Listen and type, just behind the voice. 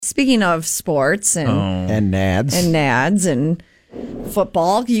speaking of sports And nads. and nads and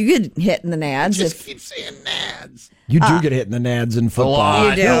football, you get hit in the nads. Just keep saying nads. You do get hit in the nads in football.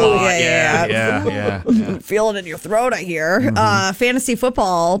 lot. You do. A lot. Yeah. Feel it in your throat, I hear. Fantasy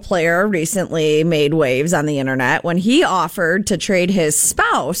football player recently made waves on the internet when he offered to trade his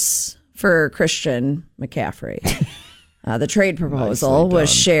spouse for Christian McCaffrey. The trade proposal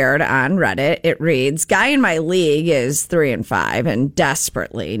was shared on Reddit. It reads, "Guy in my league is 3-5 and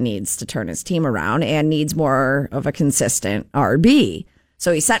desperately needs to turn his team around and needs more of a consistent RB.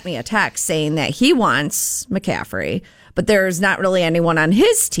 So he sent me a text saying that he wants McCaffrey, but there's not really anyone on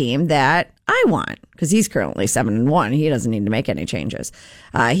his team that I want because he's currently 7-1. He doesn't need to make any changes.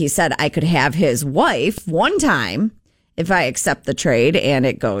 He said I could have his wife one time if I accept the trade and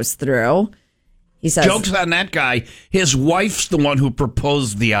it goes through." He says, Joke's on that guy. His wife's the one who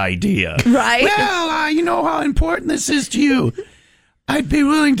proposed the idea. Right. Well, you know how important this is to you. I'd be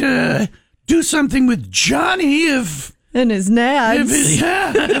willing to do something with Johnny if and his nads.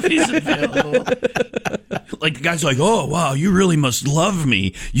 if he's available. Like the guy's like, oh, wow, you really must love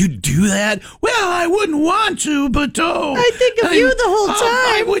me. You do that? Well, I wouldn't want to, but I think of you the whole time.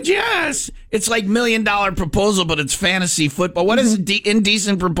 I would, yes. It's like $1 million proposal, but it's fantasy football. What is it?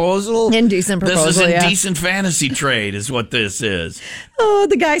 Indecent proposal? Indecent proposal, This is yeah. indecent fantasy trade is what this is. Oh,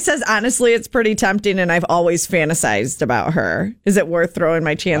 the guy says, honestly, it's pretty tempting, and I've always fantasized about her. Is it worth throwing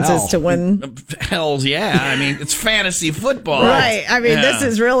my chances to win? Hells yeah. I mean, it's fantasy football. Right. I mean, this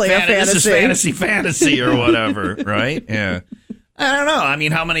is really a fantasy. This is fantasy or whatever, right? Yeah. I don't know. I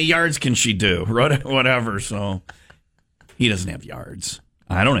mean, how many yards can she do? Whatever. So he doesn't have yards.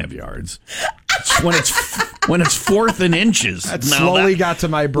 I don't have yards. When it's fourth and inches. That slowly got to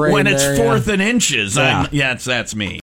my brain. When it's there, fourth and inches, Yeah. that's me.